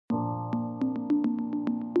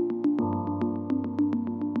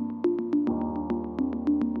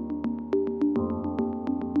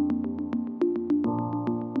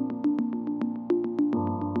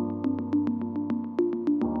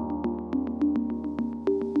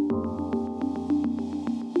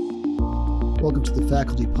Welcome to the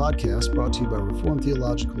Faculty Podcast, brought to you by Reformed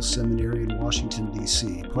Theological Seminary in Washington,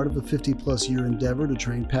 D.C., part of a 50-plus year endeavor to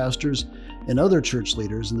train pastors and other church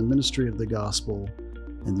leaders in the ministry of the gospel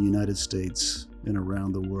in the United States and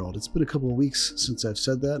around the world. It's been a couple of weeks since I've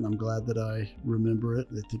said that, and I'm glad that I remember it.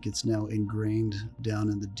 I think it's now ingrained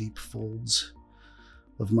down in the deep folds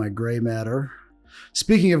of my gray matter.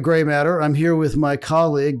 Speaking of gray matter, I'm here with my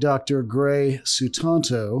colleague, Dr. Gray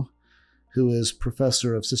Sutanto, who is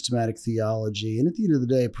professor of systematic theology and at the end of the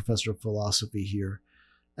day, professor of philosophy here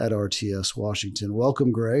at RTS Washington.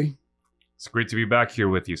 Welcome, Gray. It's great to be back here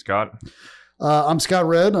with you, Scott. I'm Scott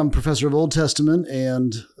Redd. I'm professor of Old Testament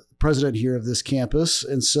and president here of this campus.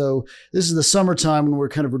 And so this is the summertime when we're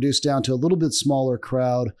kind of reduced down to a little bit smaller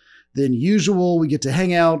crowd than usual. We get to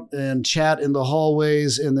hang out and chat in the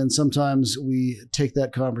hallways, and then sometimes we take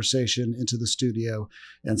that conversation into the studio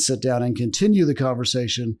and sit down and continue the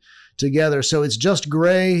conversation together. So it's just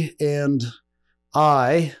Gray and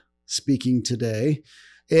I speaking today,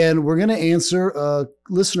 and we're going to answer a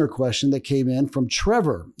listener question that came in from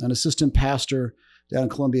Trevor, an assistant pastor down in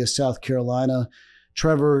Columbia, South Carolina.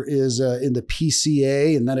 Trevor is in the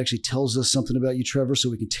PCA, and that actually tells us something about you, Trevor, so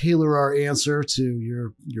we can tailor our answer to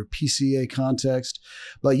your PCA context.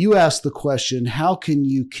 But you asked the question, how can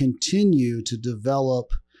you continue to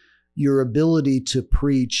develop your ability to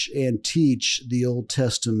preach and teach the Old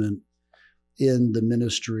Testament in the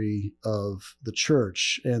ministry of the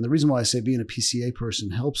church? And the reason why I say being a PCA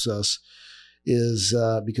person helps us is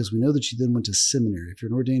because we know that you then went to seminary. If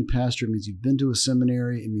you're an ordained pastor, it means you've been to a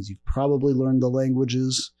seminary. It means you've probably learned the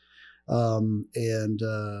languages and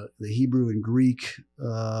the Hebrew and Greek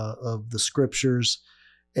of the scriptures.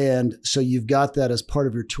 And so you've got that as part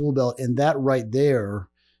of your tool belt. And that right there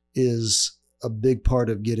is a big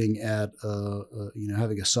part of getting at,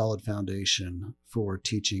 having a solid foundation for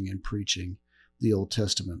teaching and preaching the Old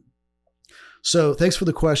Testament. So thanks for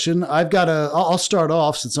the question. I'll start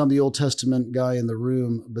off since I'm the Old Testament guy in the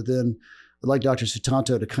room, but then I'd like Dr.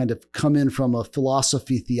 Sutanto to kind of come in from a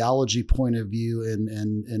philosophy theology point of view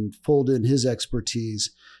and fold in his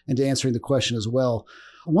expertise into answering the question as well.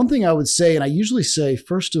 One thing I would say, and I usually say,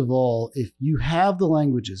 first of all, if you have the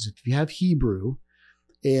languages, if you have Hebrew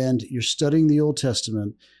and you're studying the Old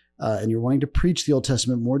Testament and you're wanting to preach the Old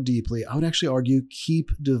Testament more deeply, I would actually argue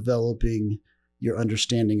keep developing your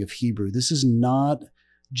understanding of Hebrew. This is not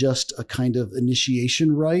just a kind of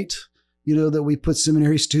initiation rite, that we put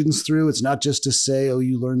seminary students through. It's not just to say, oh,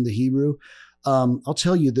 you learned the Hebrew. I'll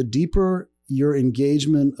tell you, the deeper your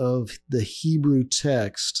engagement of the Hebrew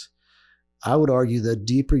text, I would argue the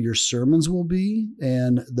deeper your sermons will be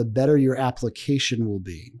and the better your application will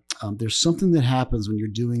be. There's something that happens when you're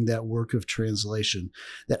doing that work of translation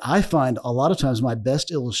that I find a lot of times my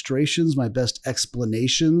best illustrations, my best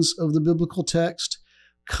explanations of the biblical text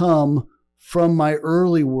come from my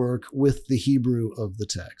early work with the Hebrew of the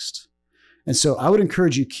text. And so I would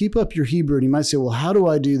encourage you, keep up your Hebrew. And you might say, well, how do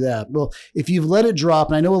I do that? Well, if you've let it drop,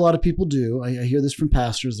 and I know a lot of people do, I hear this from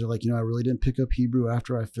pastors. They're like, I really didn't pick up Hebrew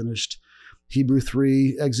after I finished Hebrew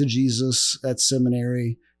 3 exegesis at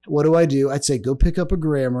seminary. What do? I'd say go pick up a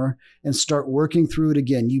grammar and start working through it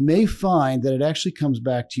again. You may find that it actually comes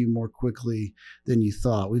back to you more quickly than you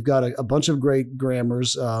thought. We've got a bunch of great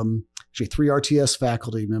grammars, actually 3 RTS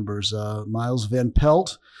faculty members. Miles Van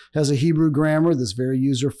Pelt has a Hebrew grammar that's very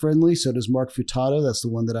user-friendly. So does Mark Futato. That's the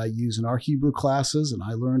one that I use in our Hebrew classes, and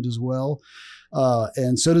I learned as well.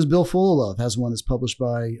 And so does Bill Fullilove, has one that's published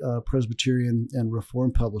by Presbyterian and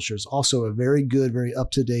Reformed publishers. Also a very good, very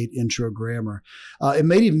up-to-date intro grammar. It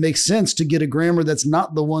may even make sense to get a grammar that's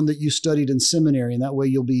not the one that you studied in seminary, and that way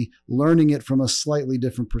you'll be learning it from a slightly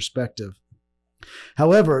different perspective.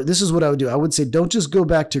 However, this is what I would do. I would say don't just go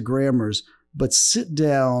back to grammars, but sit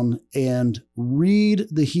down and read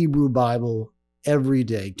the Hebrew Bible every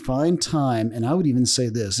day. Find time. And I would even say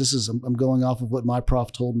I'm going off of what my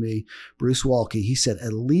prof told me, Bruce Walke. He said,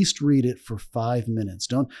 at least read it for 5 minutes.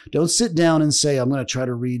 Don't sit down and say, I'm going to try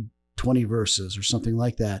to read 20 verses or something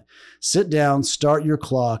like that. Sit down, start your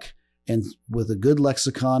clock, and with a good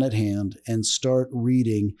lexicon at hand, and start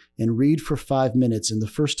reading, and read for 5 minutes. And the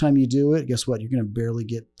first time you do it, guess what? You're going to barely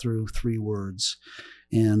get through 3 words.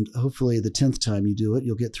 And hopefully the 10th time you do it,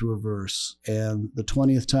 you'll get through a verse. And the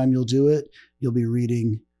 20th time you'll do it, you'll be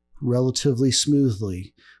reading relatively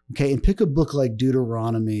smoothly. Okay, and pick a book like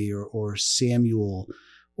Deuteronomy or Samuel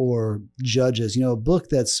or Judges, a book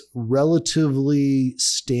that's relatively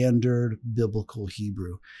standard biblical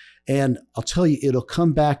Hebrew. And I'll tell you, it'll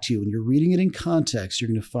come back to you. When you're reading it in context, you're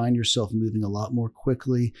going to find yourself moving a lot more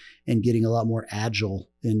quickly and getting a lot more agile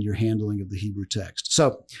in your handling of the Hebrew text.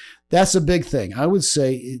 So that's a big thing. I would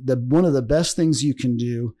say that one of the best things you can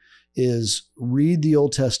do is read the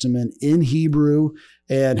Old Testament in Hebrew,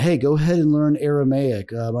 and hey, go ahead and learn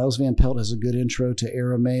Aramaic. Miles Van Pelt has a good intro to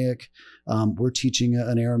Aramaic. We're teaching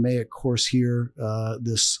an Aramaic course here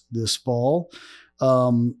this fall.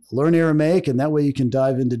 Learn Aramaic, and that way you can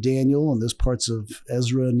dive into Daniel and those parts of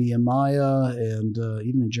Ezra, Nehemiah, and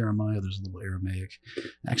even in Jeremiah, there's a little Aramaic.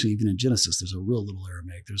 Actually, even in Genesis, there's a real little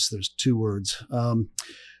Aramaic. There's 2 words.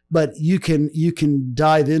 But you can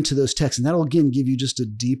dive into those texts, and that'll again give you just a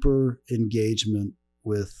deeper engagement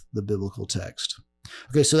with the biblical text.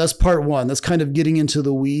 Okay, so that's part 1. That's kind of getting into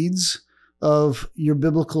the weeds of your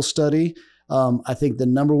biblical study. I think the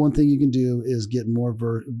number one thing you can do is get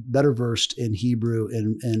better versed in Hebrew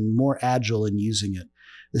and more agile in using it.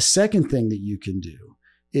 The second thing that you can do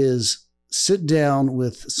is sit down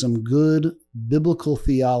with some good biblical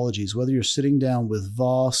theologies, whether you're sitting down with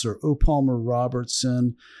Voss or O. Palmer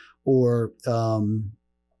Robertson or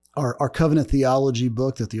our Covenant Theology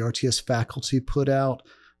book that the RTS faculty put out.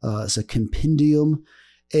 It's a compendium,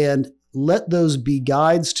 and let those be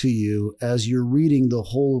guides to you as you're reading the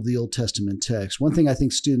whole of the Old Testament text. One thing I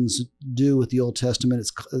think students do with the Old Testament,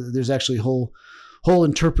 there's actually whole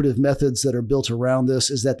interpretive methods that are built around this,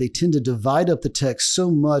 is that they tend to divide up the text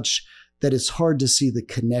so much that it's hard to see the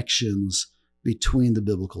connections between the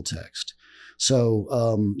biblical text. So,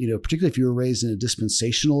 particularly if you were raised in a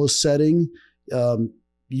dispensationalist setting,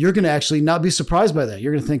 you're going to actually not be surprised by that.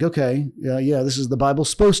 You're going to think, okay, this is the Bible's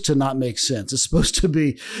supposed to not make sense. It's supposed to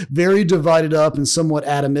be very divided up and somewhat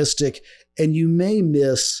atomistic. And you may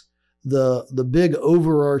miss the big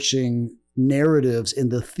overarching narratives and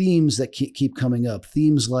the themes that keep coming up.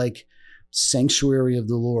 Themes like sanctuary of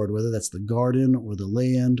the Lord, whether that's the garden or the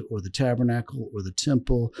land or the tabernacle or the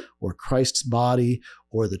temple or Christ's body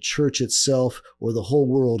or the church itself or the whole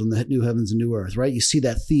world and the new heavens and new earth, right? You see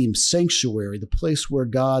that theme, sanctuary, the place where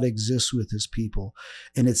God exists with his people,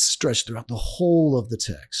 and it's stretched throughout the whole of the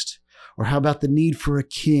text. Or how about the need for a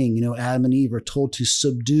king? Adam and Eve are told to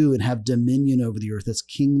subdue and have dominion over the earth. That's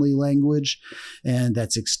kingly language, and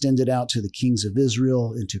that's extended out to the kings of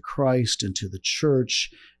Israel, and to Christ, and to the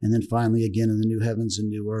church, and then finally again in the new heavens and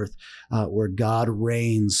new earth, where God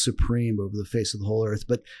reigns supreme over the face of the whole earth.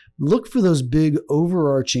 But look for those big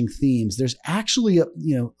overarching themes. There's actually a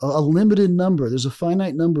limited number. There's a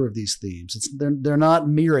finite number of these themes. They're not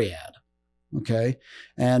myriad, okay?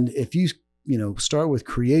 And if you start with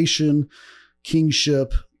creation,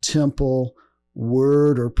 kingship, temple,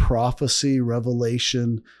 word or prophecy,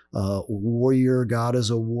 revelation, warrior, God as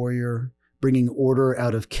a warrior, bringing order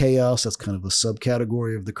out of chaos. That's kind of a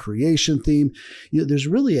subcategory of the creation theme. There's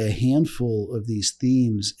really a handful of these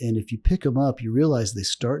themes. And if you pick them up, you realize they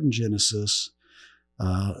start in Genesis.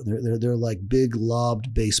 They're like big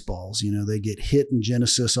lobbed baseballs. They get hit in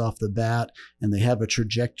Genesis off the bat, and they have a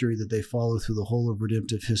trajectory that they follow through the whole of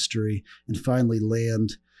redemptive history and finally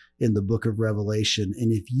land in the book of Revelation.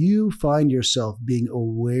 And if you find yourself being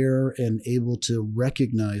aware and able to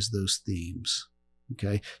recognize those themes,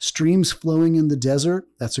 okay, streams flowing in the desert,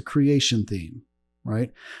 that's a creation theme,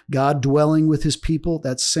 right? God dwelling with his people,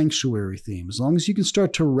 that's sanctuary theme. As long as you can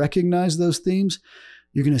start to recognize those themes,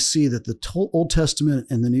 you're going to see that the Old Testament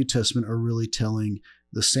and the New Testament are really telling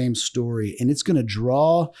the same story. And it's going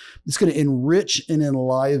to enrich and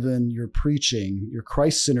enliven your preaching, your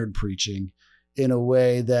Christ-centered preaching, in a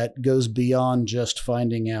way that goes beyond just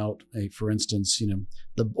finding out, for instance,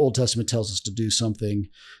 the Old Testament tells us to do something.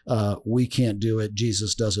 We can't do it.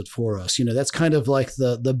 Jesus does it for us. That's kind of like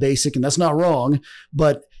the basic, and that's not wrong.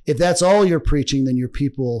 But if that's all you're preaching, then your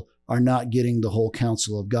people are not getting the whole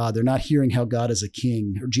counsel of God. They're not hearing how God is a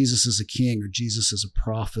king, or Jesus is a king, or Jesus is a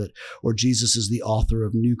prophet, or Jesus is the author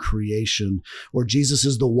of new creation, or Jesus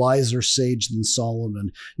is the wiser sage than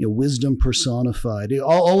Solomon, wisdom personified.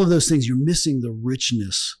 All of those things, you're missing the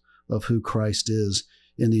richness of who Christ is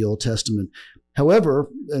in the Old Testament. However,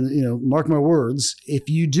 mark my words, if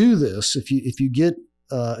you do this, if you get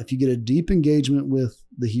a deep engagement with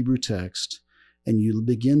the Hebrew text, and you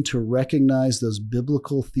begin to recognize those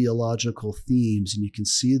biblical theological themes, and you can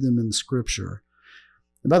see them in the scripture.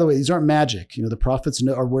 And by the way, these aren't magic. The prophets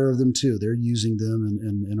are aware of them too. They're using them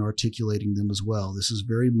and articulating them as well. This is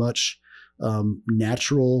very much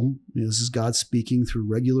natural. This is God speaking through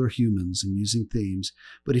regular humans and using themes.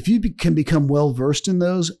 But if you can become well-versed in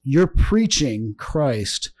those, you're preaching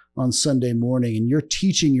Christ on Sunday morning, and you're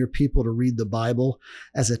teaching your people to read the Bible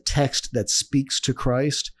as a text that speaks to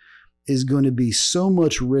Christ, is going to be so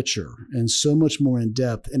much richer and so much more in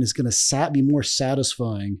depth, and it's going to be more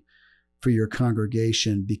satisfying for your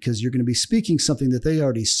congregation, because you're going to be speaking something that they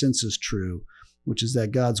already sense is true, which is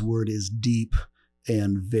that God's word is deep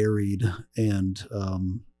and varied and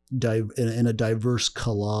in a diverse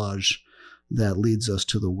collage that leads us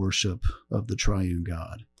to the worship of the triune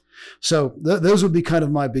God. So those would be kind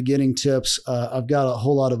of my beginning tips. I've got a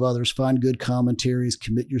whole lot of others. Find good commentaries.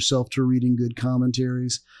 Commit yourself to reading good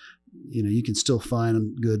commentaries. You can still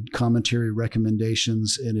find good commentary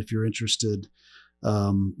recommendations. And if you're interested,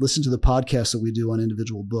 listen to the podcast that we do on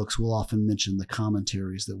individual books. We'll often mention the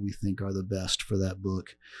commentaries that we think are the best for that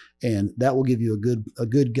book. And that will give you a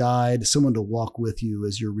good guide, someone to walk with you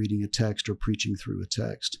as you're reading a text or preaching through a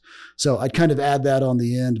text. So I'd kind of add that on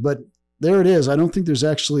the end, but there it is. I don't think there's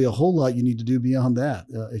actually a whole lot you need to do beyond that.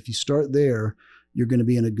 If you start there, you're going to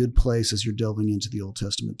be in a good place as you're delving into the Old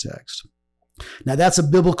Testament text. Now, that's a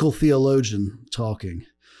biblical theologian talking.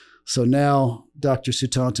 So now Dr.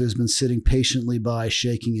 Sutanto has been sitting patiently by,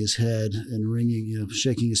 shaking his head and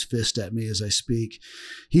shaking his fist at me as I speak.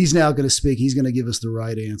 He's now going to speak. He's going to give us the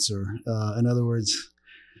right answer. In other words,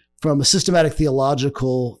 from a systematic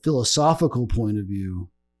theological, philosophical point of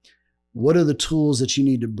view, what are the tools that you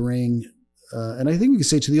need to bring? And I think we can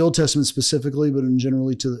say to the Old Testament specifically, but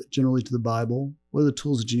generally to the Bible. What are the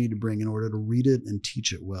tools that you need to bring in order to read it and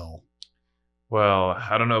teach it well? Well,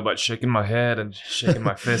 I don't know about shaking my head and shaking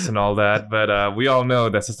my fist and all that, but we all know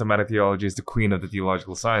that systematic theology is the queen of the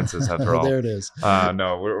theological sciences, after all. There it is.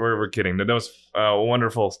 No, we're kidding. That was a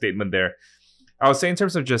wonderful statement there. I would say in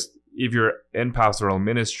terms of just if you're in pastoral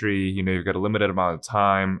ministry, you've got a limited amount of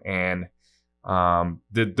time, and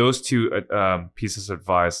those two pieces of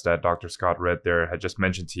advice that Dr. Scott read there had just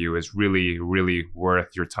mentioned to you is really, really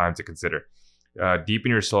worth your time to consider. Deepen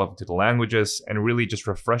yourself into the languages and really just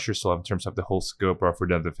refresh yourself in terms of the whole scope of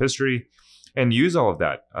redemptive history, and use all of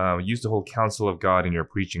that. Use the whole counsel of God in your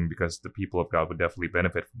preaching, because the people of God would definitely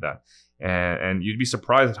benefit from that. And you'd be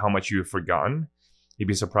surprised at how much you've forgotten. You'd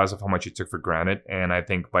be surprised at how much you took for granted. And I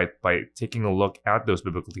think by taking a look at those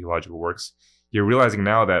biblical theological works, you're realizing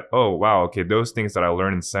now that, oh, wow, okay, those things that I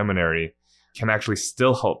learned in seminary can actually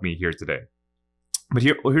still help me here today. But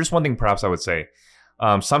here's one thing perhaps I would say.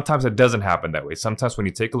 Sometimes it doesn't happen that way. Sometimes when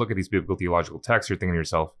you take a look at these biblical theological texts, you're thinking to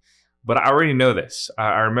yourself, but I already know this.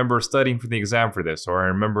 I remember studying for the exam for this, or I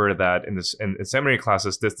remember that in seminary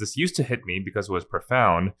classes, this used to hit me because it was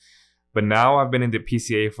profound. But now I've been in the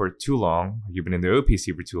PCA for too long, you've been in the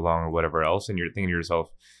OPC for too long, or whatever else, and you're thinking to yourself,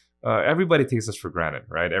 everybody takes this for granted,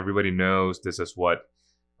 right? Everybody knows this is what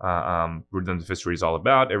redemptive history is all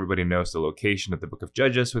about. Everybody knows the location of the book of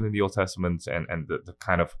Judges within the Old Testament and the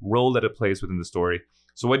kind of role that it plays within the story.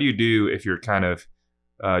 So what do you do if you're kind of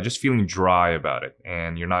just feeling dry about it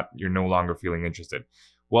and you're no longer feeling interested?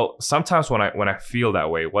 Well, sometimes when I feel that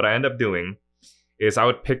way, what I end up doing is I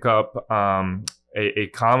would pick up a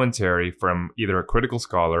commentary from either a critical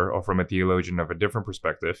scholar or from a theologian of a different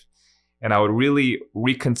perspective, and I would really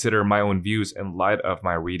reconsider my own views in light of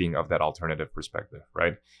my reading of that alternative perspective,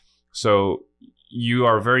 right? So you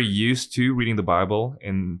are very used to reading the Bible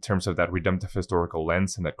in terms of that redemptive historical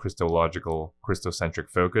lens and that Christological,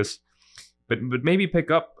 Christocentric focus, but maybe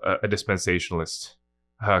pick up a dispensationalist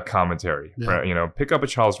commentary. Yeah. Pick up a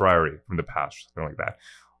Charles Ryrie from the past, something like that.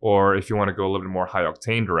 Or if you want to go a little bit more high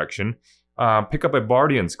octane direction, pick up a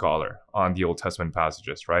Bardian scholar on the Old Testament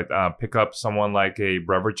passages, right? Pick up someone like a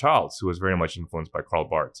Brever Childs, who was very much influenced by Karl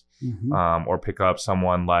Barth. Mm-hmm. Or pick up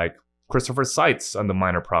someone like Christopher Seitz on the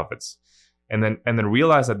Minor Prophets. And then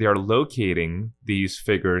realize that they are locating these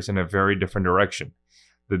figures in a very different direction.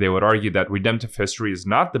 That they would argue that redemptive history is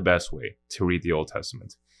not the best way to read the Old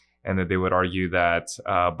Testament. And that they would argue that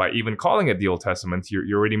by even calling it the Old Testament,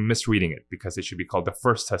 you're already misreading it, because it should be called the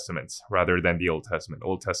First Testament rather than the Old Testament.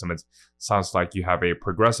 Old Testament sounds like you have a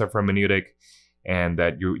progressive hermeneutic, and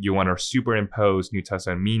that you want to superimpose New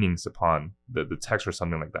Testament meanings upon the text or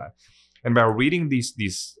something like that. And by reading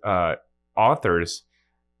these authors,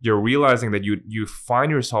 you're realizing that you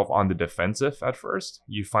find yourself on the defensive at first.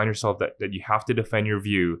 You find yourself that you have to defend your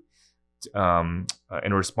view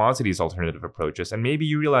in response to these alternative approaches, and maybe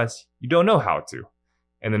you realize you don't know how to,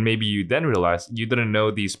 and then maybe you then realize you didn't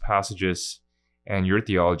know these passages and your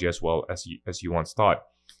theology as well as you once thought.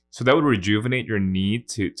 So that would rejuvenate your need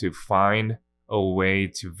to find a way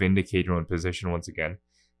to vindicate your own position once again.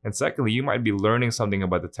 And secondly, you might be learning something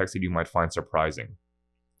about the text that you might find surprising.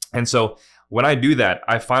 And so when I do that,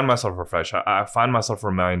 I find myself refreshed. I find myself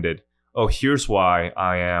reminded, oh, here's why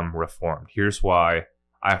I am reformed. Here's why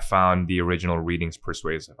I found the original readings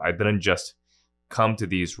persuasive. I didn't just come to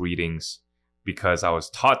these readings because I was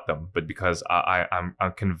taught them, but because I'm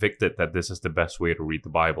convicted that this is the best way to read the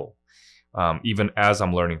Bible, even as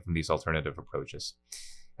I'm learning from these alternative approaches.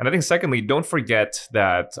 And I think secondly, don't forget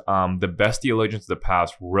that the best theologians of the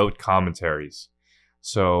past wrote commentaries.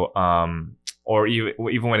 So or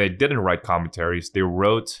even when they didn't write commentaries, they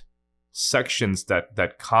wrote sections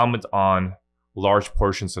that comment on large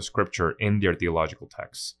portions of scripture in their theological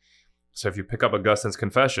texts. So if you pick up Augustine's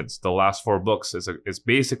Confessions, the last 4 books is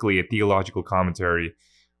basically a theological commentary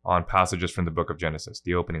on passages from the book of Genesis,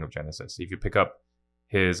 the opening of Genesis. If you pick up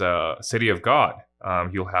his City of God,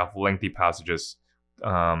 he'll have lengthy passages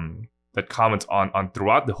that comment on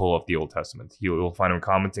throughout the whole of the Old Testament. You'll find him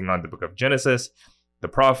commenting on the book of Genesis, the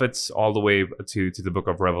prophets, all the way to the book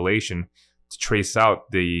of Revelation, to trace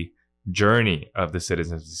out the journey of the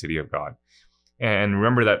citizens of the City of God. And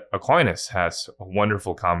remember that Aquinas has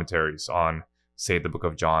wonderful commentaries on, say, the book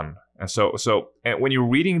of John. And so when you're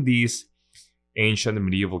reading these ancient and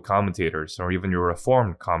medieval commentators, or even your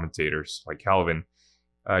Reformed commentators like Calvin,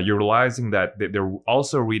 you're realizing that they're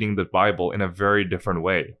also reading the Bible in a very different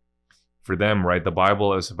way. For them, right, the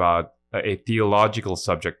Bible is about a theological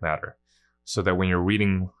subject matter. So that when you're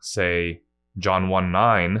reading, say, John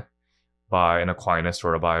 1:9 by an Aquinas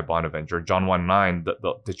or by a Bonaventure, John 1:9,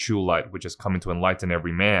 the true light, which is coming to enlighten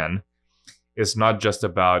every man, is not just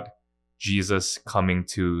about Jesus coming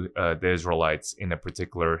to the Israelites in a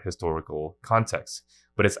particular historical context,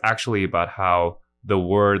 but it's actually about how the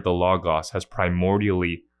Word, the Logos, has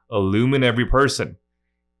primordially illumined every person,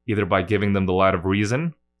 either by giving them the light of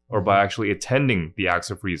reason or by actually attending the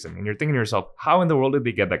acts of reason. And you're thinking to yourself, how in the world did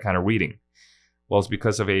they get that kind of reading? Well, it's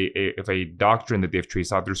because of a doctrine that they've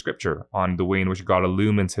traced out through Scripture on the way in which God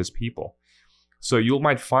illumines His people. So you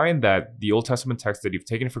might find that the Old Testament text that you've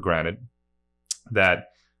taken for granted, that,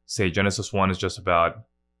 say, Genesis 1 is just about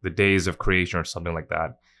the days of creation or something like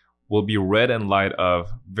that, will be read in light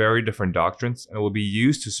of very different doctrines, and will be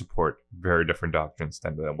used to support very different doctrines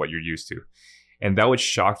than what you're used to. And that would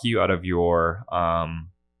shock you out of your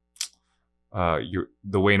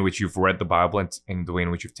the way in which you've read the Bible and the way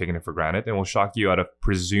in which you've taken it for granted, and will shock you out of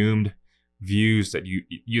presumed views that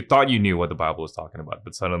you thought you knew what the Bible was talking about,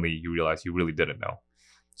 but suddenly you realize you really didn't know.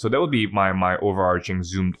 So that would be my overarching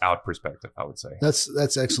zoomed out perspective, I would say.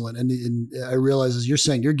 That's excellent. And I realize, as you're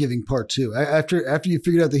saying, you're giving part 2. After you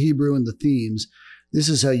figured out the Hebrew and the themes, this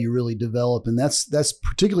is how you really develop. And that's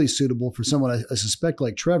particularly suitable for someone I suspect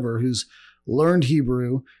like Trevor, who's learned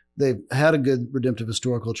Hebrew. They've had a good redemptive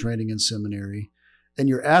historical training in seminary. And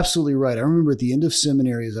you're absolutely right. I remember at the end of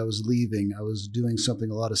seminary, as I was leaving, I was doing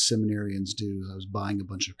something a lot of seminarians do. I was buying a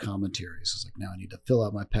bunch of commentaries. I was like, now I need to fill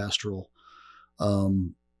out my pastoral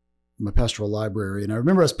library. And I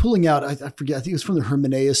remember I was pulling out, I forget, I think it was from the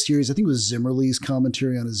Hermeneus series. I think it was Zimmerle's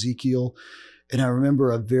commentary on Ezekiel. And I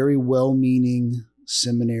remember a very well-meaning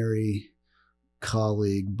seminary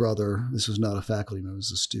colleague, brother, this was not a faculty member, it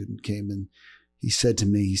was a student, came and he said to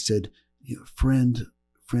me, friend,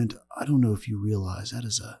 I don't know if you realize that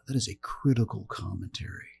is a critical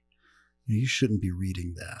commentary. You shouldn't be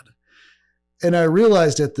reading that. And I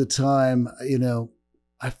realized at the time,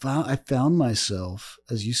 I found myself,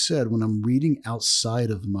 as you said, when I'm reading outside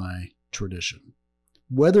of my tradition,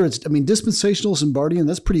 whether it's, dispensationalist and Bardian,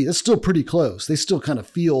 that's still pretty close. They still kind of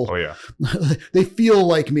feel, they feel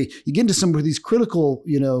like me. You get into some of these critical,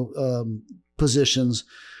 positions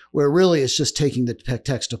where really it's just taking the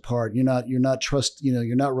text apart. You're not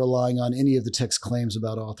relying on any of the text claims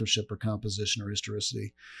about authorship or composition or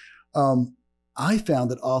historicity. I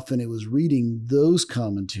found that often it was reading those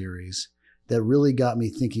commentaries that really got me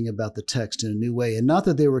thinking about the text in a new way. And not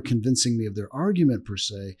that they were convincing me of their argument per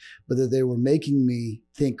se, but that they were making me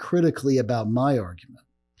think critically about my argument.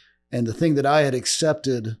 And the thing that I had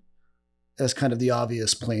accepted as kind of the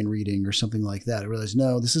obvious plain reading or something like that, I realized,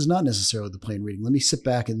 no, this is not necessarily the plain reading. Let me sit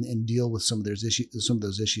back and deal with some of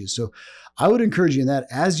those issues. So I would encourage you in that,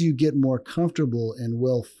 as you get more comfortable and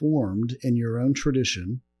well-formed in your own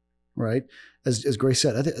tradition, right? As Grace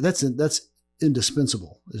said, I think that's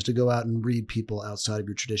indispensable, is to go out and read people outside of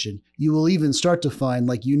your tradition. You will even start to find,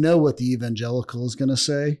 what the evangelical is going to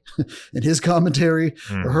say in his commentary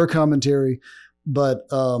or her commentary, but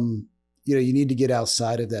you need to get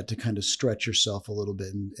outside of that to kind of stretch yourself a little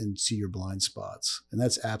bit and see your blind spots. And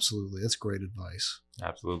that's great advice.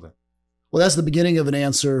 Absolutely. Well, that's the beginning of an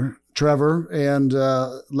answer, Trevor. And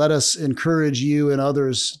let us encourage you and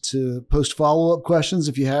others to post follow-up questions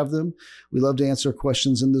if you have them. We love to answer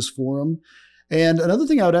questions in this forum. And another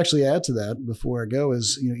thing I would actually add to that before I go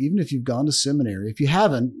is, even if you've gone to seminary, if you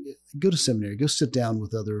haven't, go to seminary, go sit down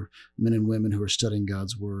with other men and women who are studying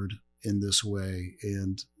God's word in this way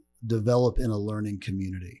and develop in a learning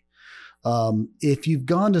community. If you've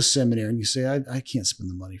gone to seminary and you say, I can't spend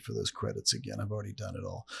the money for those credits again, I've already done it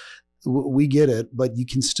all. We get it, but you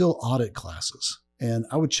can still audit classes. And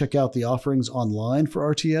I would check out the offerings online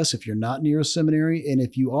for RTS if you're not near a seminary. And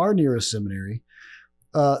if you are near a seminary,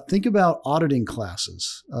 think about auditing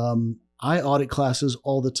classes. I audit classes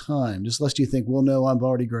all the time, just lest you think, well, no, I've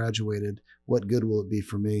already graduated. What good will it be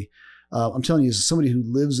for me? I'm telling you, as somebody who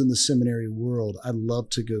lives in the seminary world, I love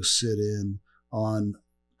to go sit in on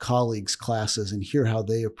colleagues' classes and hear how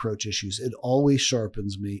they approach issues. It always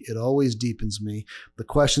sharpens me. It always deepens me. The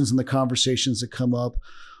questions and the conversations that come up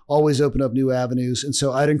always open up new avenues. And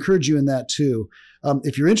so I'd encourage you in that too.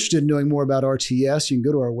 If you're interested in knowing more about RTS, you can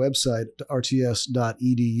go to our website,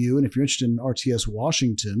 rts.edu. And if you're interested in RTS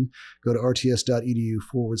Washington, go to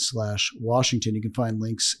rts.edu/Washington. You can find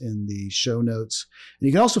links in the show notes. And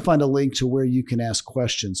you can also find a link to where you can ask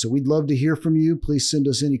questions. So we'd love to hear from you. Please send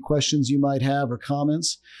us any questions you might have or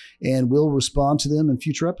comments, and we'll respond to them in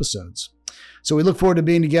future episodes. So we look forward to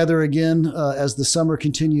being together again as the summer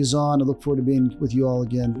continues on. I look forward to being with you all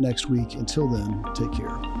again next week. Until then, take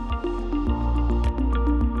care.